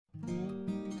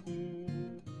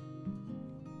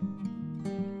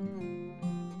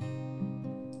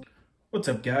What's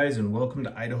up guys, and welcome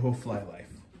to Idahoflylife.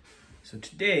 So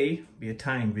today will be a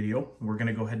tying video. We're going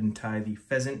to go ahead and tie the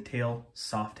pheasant tail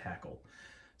soft hackle.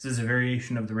 This is a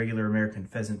variation of the regular American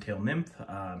pheasant tail nymph.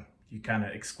 You kind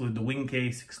of exclude the wing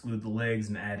case, exclude the legs,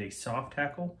 and add a soft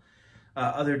hackle.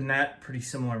 Other than that, pretty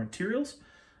similar materials.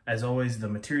 As always, the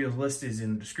materials list is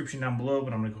in the description down below,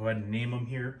 but I'm going to go ahead and name them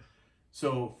here.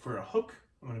 So for a hook,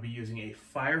 I'm going to be using a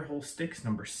Fire-Hole Sticks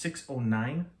number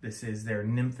 609. This is their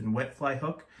nymph and wet fly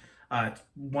hook. It's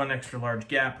one extra large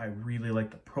gap. I really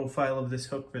like the profile of this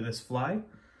hook for this fly.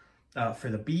 For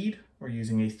the bead, we're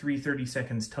using a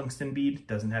 3/32 tungsten bead.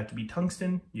 Doesn't have to be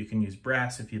tungsten. You can use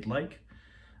brass if you'd like.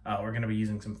 We're going to be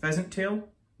using some pheasant tail.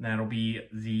 That'll be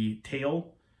the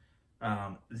tail,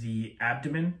 the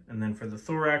abdomen, and then for the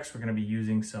thorax, we're going to be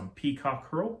using some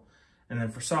Peacock Herl. And then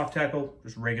for soft hackle,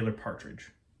 just regular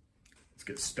Partridge. Let's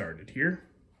get started here.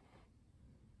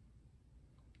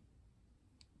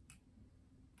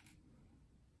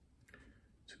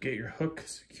 Get your hook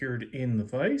secured in the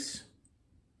vise,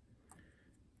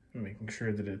 making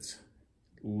sure that it's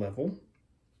level.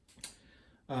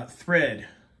 Thread.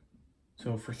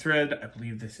 So for thread, I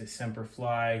believe this is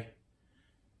Semperfli.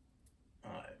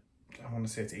 I want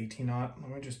to say it's 18-aught. Let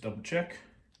me just double check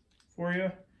for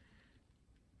you.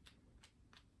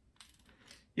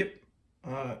 Yep.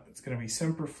 It's going to be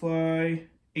Semperfli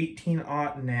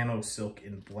 18-aught nano silk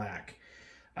in black.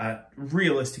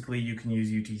 Realistically, you can use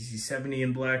UTC 70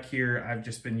 in black here. I've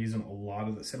just been using a lot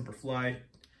of the Semperfli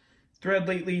thread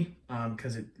lately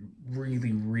because it's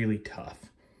really tough.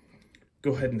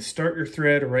 Go ahead and start your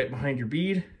thread right behind your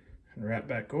bead and wrap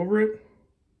back over it.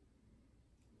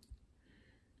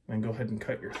 Then go ahead and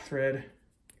cut your thread,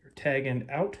 your tag end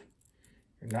out.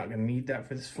 You're not going to need that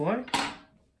for this fly.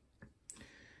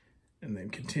 And then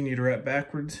continue to wrap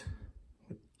backwards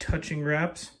with touching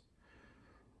wraps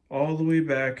all the way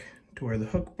back to where the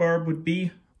hook barb would be.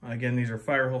 Again, these are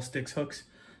Fire-Hole Sticks hooks,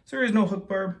 so there is no hook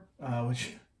barb,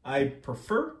 which I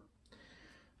prefer.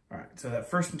 All right, so that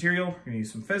first material, we're gonna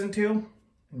use some pheasant tail,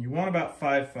 and you want about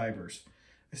 5 fibers.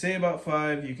 I say about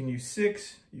 5, you can use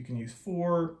 6, you can use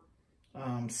 4,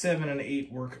 7 and 8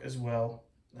 work as well.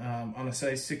 On a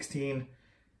size 16,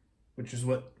 which is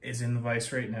what is in the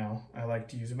vise right now, I like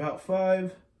to use about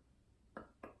 5.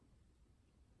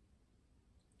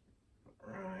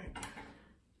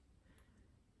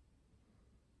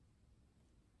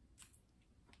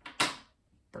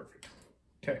 Perfect.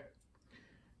 Okay,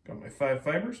 got my 5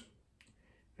 fibers.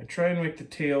 I try and make the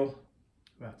tail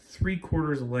about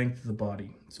 3/4 the length of the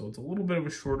body, so it's a little bit of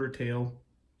a shorter tail.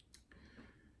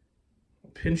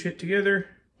 I'll pinch it together,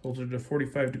 hold it at a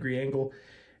 45-degree angle,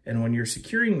 and when you're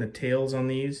securing the tails on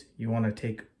these, you want to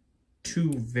take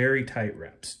 2 very tight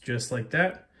wraps, just like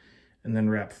that, and then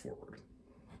wrap forward.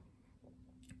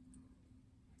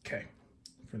 Okay,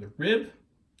 for the rib,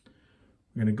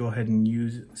 I'm going to go ahead and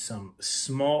use some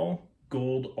small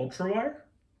gold ultra wire,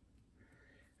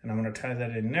 and I'm going to tie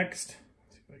that in next.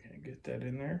 Let's see if I can get that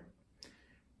in there.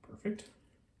 Perfect.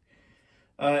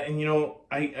 And you know,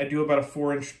 I do about a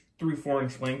 3-4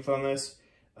 inch length on this,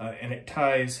 and it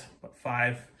ties about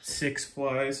 5-6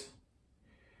 flies.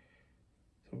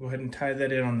 So go ahead and tie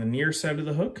that in on the near side of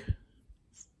the hook,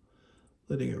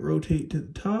 letting it rotate to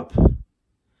the top.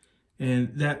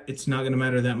 And that, it's not going to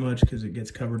matter that much because it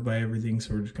gets covered by everything,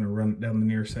 so we're just going to run it down the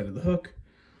near side of the hook.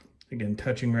 Again,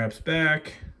 touching wraps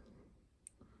back.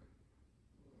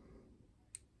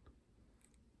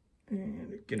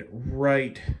 And get it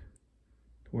right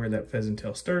to where that pheasant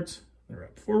tail starts. And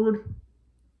wrap forward.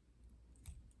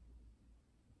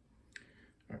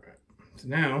 All right, so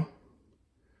now I'm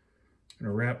going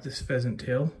to wrap this pheasant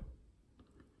tail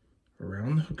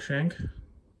around the hook shank.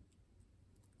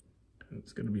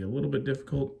 It's going to be a little bit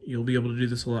difficult. You'll be able to do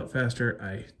this a lot faster.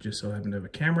 I just so happen to have a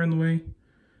camera in the way,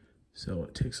 so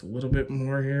it takes a little bit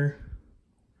more here.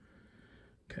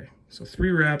 Okay, so 3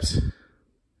 wraps,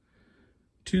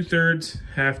 2/3,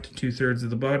 half to 2/3 of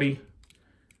the body.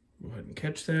 Go ahead and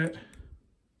catch that.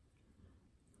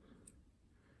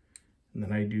 And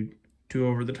then I do 2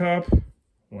 over the top,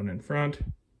 1 in front,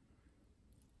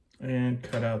 and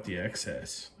cut out the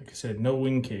excess. Like I said, no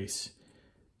wing case.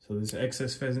 So this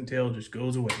excess pheasant tail just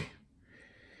goes away.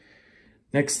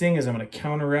 Next thing is I'm going to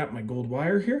counter wrap my gold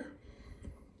wire here.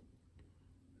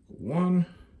 1.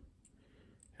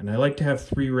 And I like to have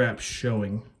 3 wraps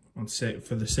showing on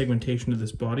for the segmentation of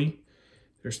this body.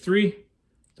 There's 3.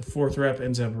 The 4th wrap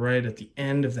ends up right at the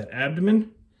end of that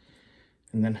abdomen.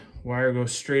 And then wire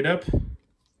goes straight up,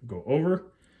 go over,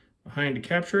 behind to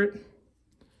capture it,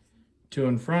 2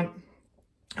 in front.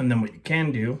 And then what you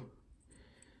can do,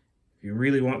 If you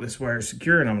really want this wire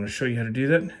secure, and I'm going to show you how to do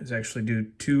that, is actually do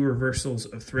 2 reversals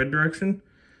of thread direction.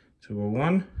 So go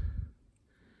 1,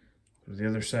 go to the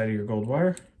other side of your gold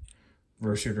wire,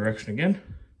 reverse your direction again,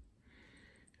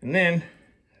 and then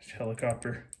just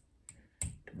helicopter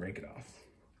to break it off.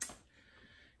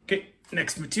 Okay,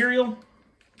 next material,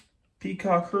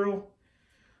 Peacock Herl,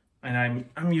 and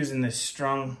I'm using this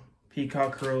strong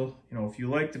Peacock Herl. You know, if you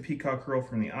like the Peacock Herl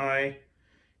from the eye,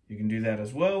 you can do that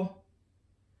as well.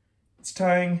 It's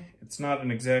tying, it's not an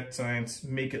exact science.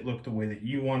 Make it look the way that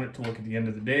you want it to look at the end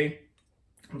of the day.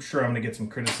 I'm sure I'm gonna get some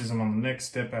criticism on the next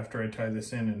step after I tie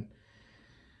this in and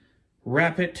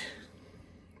wrap it.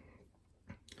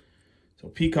 So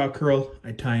Peacock Herl,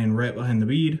 I tie in right behind the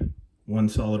bead, 1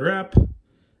 solid wrap, and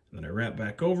then I wrap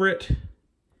back over it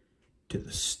to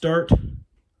the start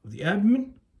of the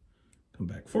abdomen, come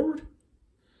back forward,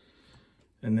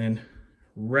 and then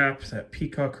wrap that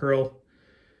Peacock Herl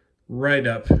right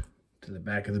up to the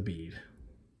back of the bead.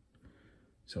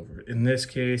 So in this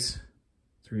case,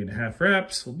 3.5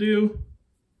 wraps will do.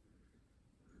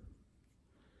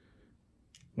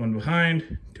 1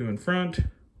 behind, 2 in front,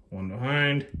 1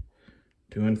 behind,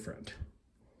 2 in front.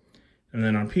 And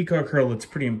then on Peacock Herl, it's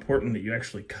pretty important that you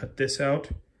actually cut this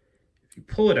out. If you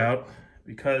pull it out,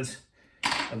 because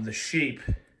of the shape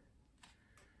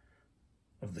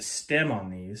of the stem on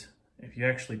these, if you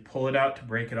actually pull it out to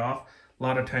break it off, a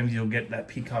lot of times you'll get that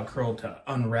Peacock Herl to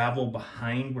unravel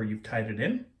behind where you've tied it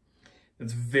in.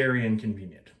 It's very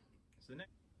inconvenient.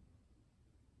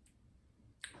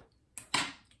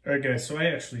 All right, guys, so I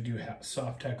actually do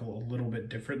soft tackle a little bit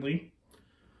differently.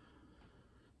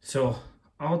 So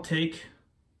I'll take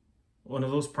one of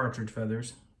those partridge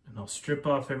feathers and I'll strip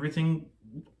off everything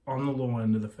on the low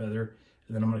end of the feather,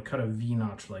 and then I'm going to cut a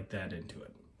V-notch like that into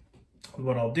it. And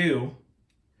what I'll do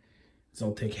is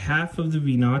I'll take half of the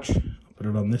V-notch, I'll put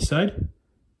it on this side,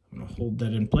 I'm going to hold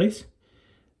that in place,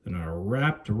 then I'll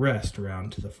wrap the rest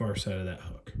around to the far side of that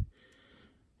hook.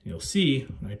 You'll see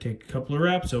when I take a couple of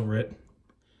wraps over it,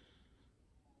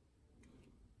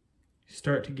 you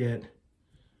start to get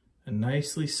a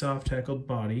nicely soft tackled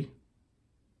body,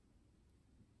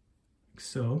 like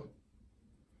so,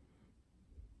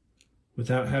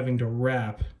 without having to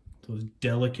wrap those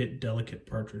delicate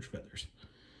partridge feathers.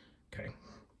 Okay.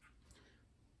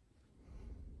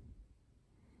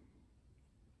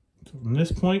 So from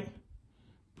this point,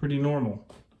 pretty normal.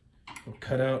 We'll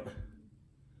cut out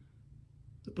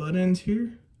the butt ends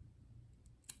here.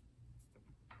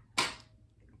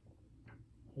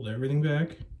 Hold everything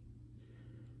back.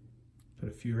 Put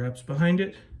a few wraps behind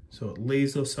it so it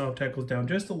lays those soft tackles down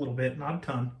just a little bit, not a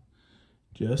ton,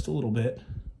 just a little bit.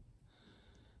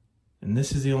 And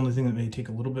this is the only thing that may take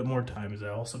a little bit more time, is I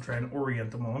also try and orient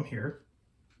them while I'm here.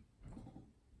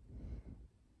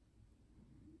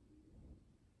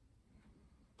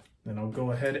 Then I'll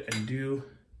go ahead and do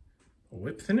a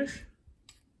whip finish.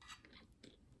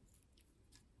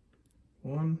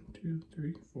 1, 2,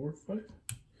 3, 4, 5.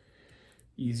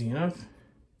 Easy enough.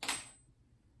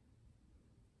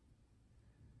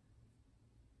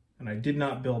 And I did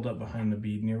not build up behind the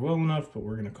bead near well enough, but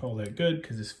we're going to call that good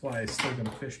because this fly is still going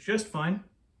to fish just fine.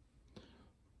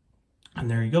 And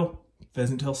there you go.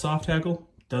 Pheasant tail soft tackle,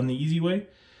 done the easy way.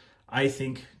 I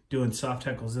think doing soft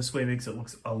tackles this way makes it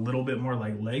look a little bit more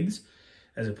like legs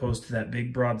as opposed to that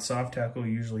big broad soft tackle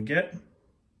you usually get.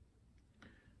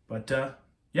 But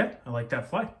yeah, I like that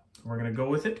fly. We're going to go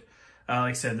with it.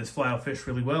 Like I said, this fly will fish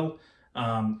really well.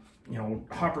 You know,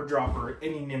 hopper dropper,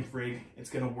 any nymph rig, it's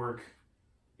going to work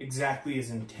exactly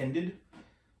as intended.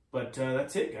 But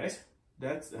that's it, guys.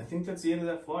 I think that's the end of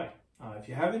that fly. If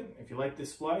you like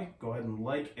this fly, go ahead and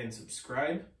like and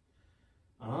subscribe.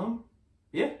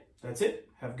 Yeah, that's it.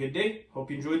 Have a good day.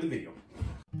 Hope you enjoyed the video.